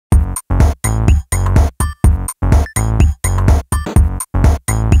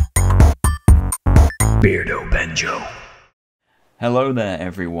Beardo Benjo. Hello there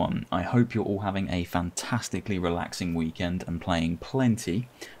everyone, I hope you're all having a fantastically relaxing weekend and playing plenty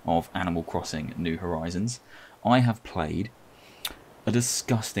of Animal Crossing New Horizons. I have played a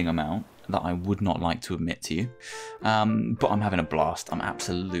disgusting amount that I would not like to admit to you, but I'm having a blast. I'm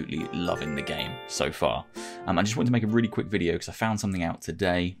absolutely loving the game so far. I just wanted to make a really quick video because I found something out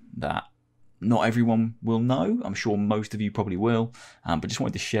today that not everyone will know. I'm sure most of you probably will, but just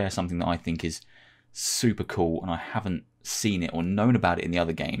wanted to share something that I think is super cool and I haven't seen it or known about it in the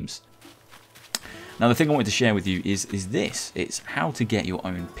other games. Now the thing I wanted to share with you is this. It's how to get your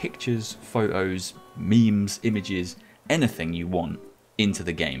own pictures, photos, memes, images, anything you want into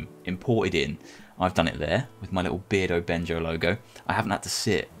the game, imported in. I've done it there with my little Beardo Benjo logo. I haven't had to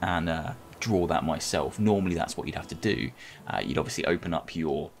sit and draw that myself. Normally that's what you'd have to do. You'd obviously open up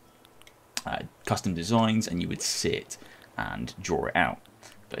your custom designs and you would sit and draw it out.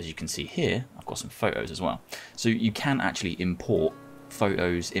 But as you can see here, I've got some photos as well. So you can actually import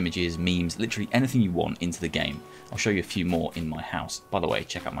photos, images, memes, literally anything you want into the game. I'll show you a few more in my house. By the way,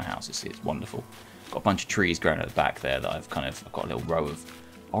 check out my house, it's wonderful. Got a bunch of trees growing at the back there that I've got a little row of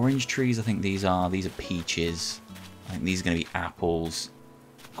orange trees. I think these are peaches. I think these are going to be apples.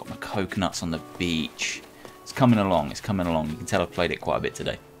 Got my coconuts on the beach. It's coming along, You can tell I've played it quite a bit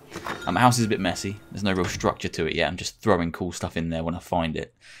today. My house is a bit messy. There's no real structure to it yet. I'm just throwing cool stuff in there when I find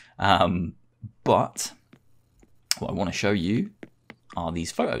it. But what I want to show you are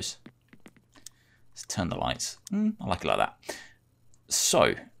these photos. Let's turn the lights. I like it like that.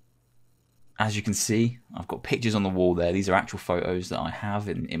 So, as you can see, I've got pictures on the wall there. These are actual photos that I have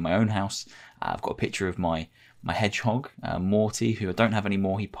in my own house. I've got a picture of my hedgehog, Morty, who I don't have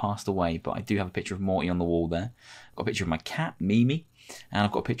anymore. He passed away, but I do have a picture of Morty on the wall there. I've got a picture of my cat, Mimi. And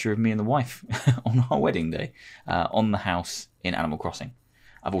I've got a picture of me and the wife on our wedding day on the house in Animal Crossing.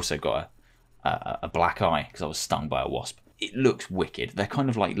 I've also got a black eye because I was stung by a wasp. It looks wicked. They're kind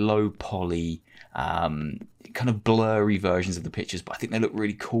of like low poly, kind of blurry versions of the pictures, but I think they look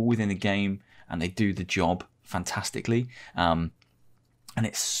really cool within the game and they do the job fantastically. And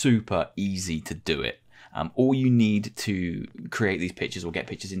it's super easy to do it. All you need to create these pictures or get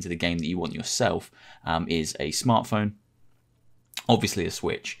pictures into the game that you want yourself is a smartphone, obviously a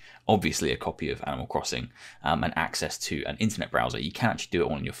Switch, obviously a copy of Animal Crossing, and access to an internet browser. You can actually do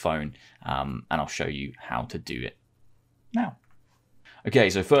it on your phone, and I'll show you how to do it now. Okay,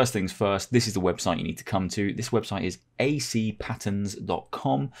 so first things first, this is the website you need to come to. This website is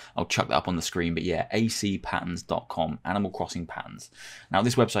acpatterns.com. I'll chuck that up on the screen, but yeah, acpatterns.com, Animal Crossing Patterns. Now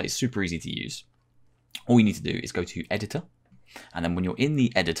this website is super easy to use. All you need to do is go to Editor, and then when you're in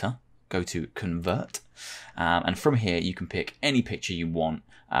the editor, go to Convert, and from here you can pick any picture you want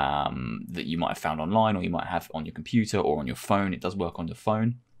that you might have found online or you might have on your computer or on your phone. It does work on your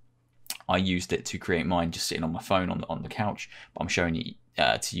phone. I used it to create mine just sitting on my phone on the couch, but I'm showing you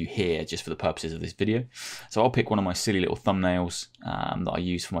to you here just for the purposes of this video. So I'll pick one of my silly little thumbnails that I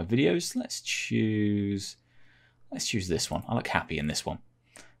use for my videos. Let's choose this one. I look happy in this one.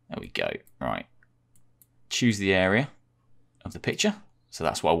 There we go. Right. Choose the area of the picture. So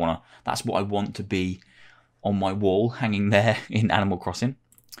that's what I want to be on my wall hanging there in Animal Crossing.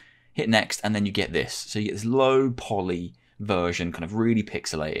 Hit next and then you get this. So you get this low poly version, kind of really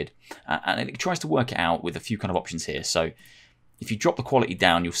pixelated, and it tries to work it out with a few kind of options here. So if you drop the quality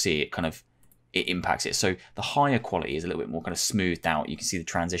down, you'll see it impacts it. So the higher quality is a little bit more kind of smoothed out. You can see the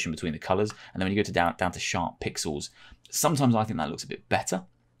transition between the colors, and then when you go to down to sharp pixels, sometimes I think that looks a bit better.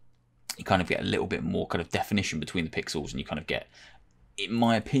 You kind of get a little bit more kind of definition between the pixels, and you kind of get, in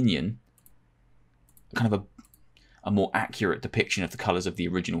my opinion, kind of a more accurate depiction of the colours of the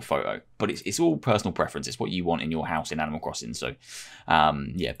original photo. But it's all personal preference. It's what you want in your house in Animal Crossing. So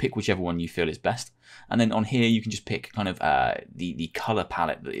yeah, pick whichever one you feel is best. And then on here you can just pick kind of the colour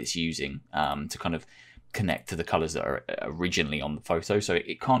palette that it's using to kind of connect to the colours that are originally on the photo. So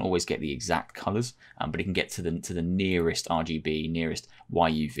it can't always get the exact colours, but it can get to the nearest RGB, nearest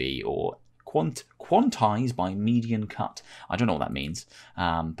YUV, or quantize by median cut. I don't know what that means,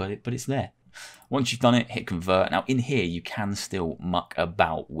 but it's there. Once you've done it, hit convert. Now in here you can still muck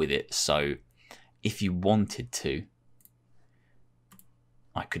about with it. So if you wanted to,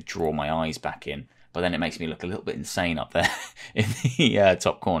 I could draw my eyes back in, but then it makes me look a little bit insane up there in the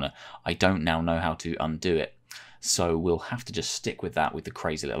top corner. I don't now know how to undo it. So we'll have to just stick with that with the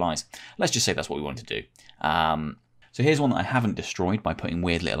crazy little eyes. Let's just say that's what we want to do. So here's one that I haven't destroyed by putting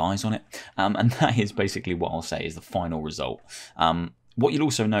weird little eyes on it. And that is basically what I'll say is the final result. What you'll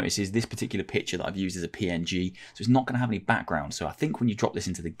also notice is this particular picture that I've used as a PNG, so it's not going to have any background. So I think when you drop this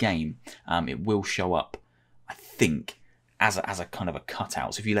into the game, it will show up, I think, as a kind of a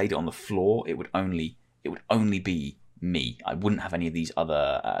cutout. So if you laid it on the floor, it would only it would only be me. I wouldn't have any of these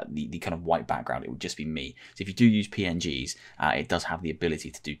other, the kind of white background. It would just be me. So if you do use PNGs, it does have the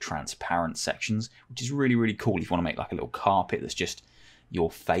ability to do transparent sections, which is really, really cool if you want to make like a little carpet that's just your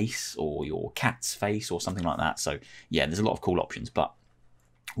face or your cat's face or something like that. So yeah, there's a lot of cool options. But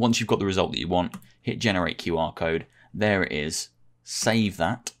once you've got the result that you want, hit generate QR code. There it is. Save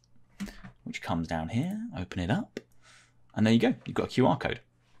that, which comes down here. Open it up. And there you go. You've got a QR code.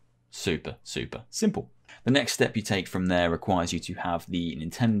 Super, super simple. The next step you take from there requires you to have the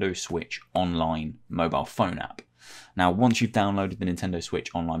Nintendo Switch Online mobile phone app. Now, once you've downloaded the Nintendo Switch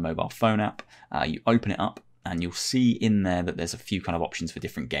Online mobile phone app, you open it up and you'll see in there that there's a few kind of options for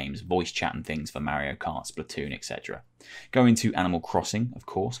different games, voice chat and things for Mario Kart, Splatoon, etc. Go into Animal Crossing, of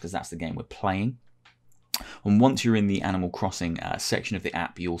course, because that's the game we're playing. And once you're in the Animal Crossing section of the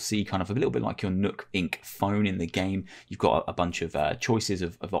app, you'll see kind of a little bit like your Nook Inc. phone in the game. You've got a bunch of choices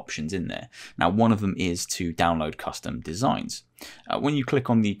of options in there. Now, one of them is to download custom designs. When you click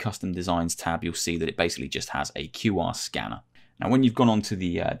on the custom designs tab, you'll see that it basically just has a QR scanner. Now, when you've gone on to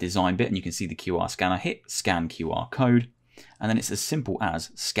the design bit and you can see the QR scanner, hit scan QR code. And then it's as simple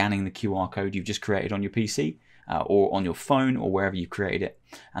as scanning the QR code you've just created on your PC. Or on your phone or wherever you've created it,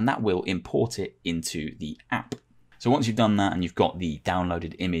 and that will import it into the app. So once you've done that and you've got the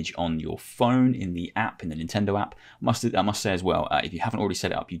downloaded image on your phone in the app, in the Nintendo app, I must say as well, if you haven't already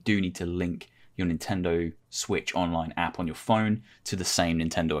set it up, you do need to link your Nintendo Switch Online app on your phone to the same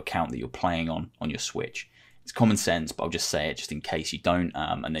Nintendo account that you're playing on your Switch. It's common sense, but I'll just say it just in case you don't,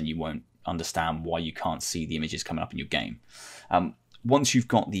 and then you won't understand why you can't see the images coming up in your game. Once you've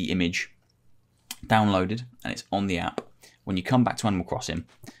got the image downloaded and it's on the app, when you come back to Animal Crossing,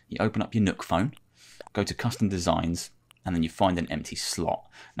 you open up your Nook phone, go to custom designs, and then you find an empty slot.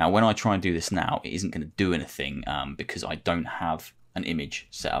 Now, when I try and do this now, it isn't going to do anything because I don't have an image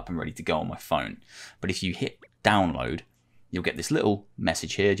set up and ready to go on my phone. But if you hit download, you'll get this little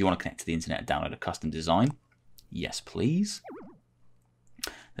message here. Do you want to connect to the internet and download a custom design? Yes, please.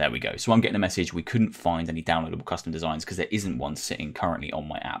 There we go. So I'm getting a message. We couldn't find any downloadable custom designs because there isn't one sitting currently on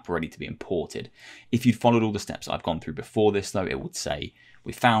my app ready to be imported. If you'd followed all the steps I've gone through before this, though, it would say,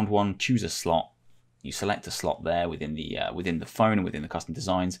 we found one, choose a slot. You select a slot there within the phone and within the custom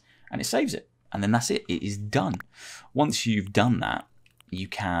designs, and it saves it. And then that's it. It is done. Once you've done that, you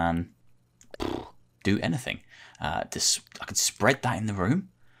can do anything. I can spread that in the room.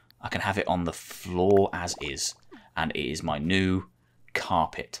 I can have it on the floor as is. And it is my new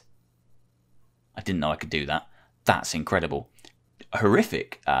carpet. I didn't know I could do that. That's incredible.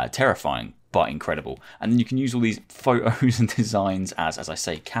 Horrific, terrifying, but incredible. And then you can use all these photos and designs as I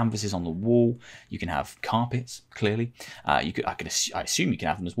say, canvases on the wall. You can have carpets, clearly. I assume you can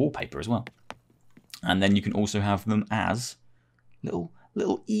have them as wallpaper as well. And then you can also have them as little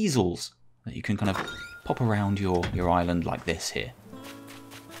easels that you can kind of pop around your island like this here.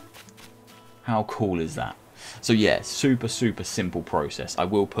 How cool is that? So yeah, super, super simple process. I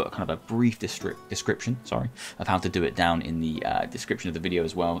will put kind of a brief description, of how to do it down in the description of the video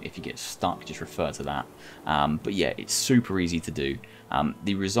as well. If you get stuck, just refer to that. But yeah, it's super easy to do.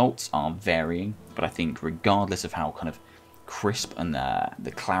 The results are varying, but I think regardless of how kind of crisp and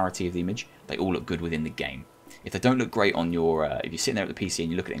the clarity of the image, they all look good within the game. If they don't look great on your, if you're sitting there at the PC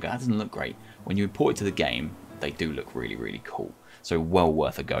and you look at it and go, that doesn't look great, when you import it to the game, they do look really, really cool. So well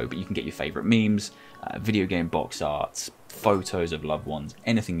worth a go. But you can get your favourite memes, video game box arts, photos of loved ones,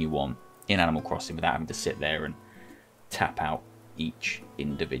 anything you want in Animal Crossing without having to sit there and tap out each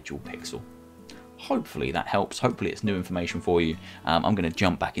individual pixel. Hopefully that helps. Hopefully it's new information for you. I'm going to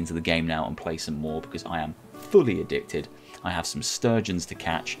jump back into the game now and play some more because I am fully addicted. I have some sturgeons to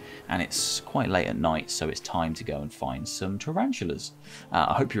catch and it's quite late at night, so it's time to go and find some tarantulas.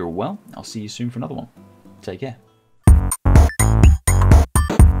 I hope you're all well. I'll see you soon for another one. Take care.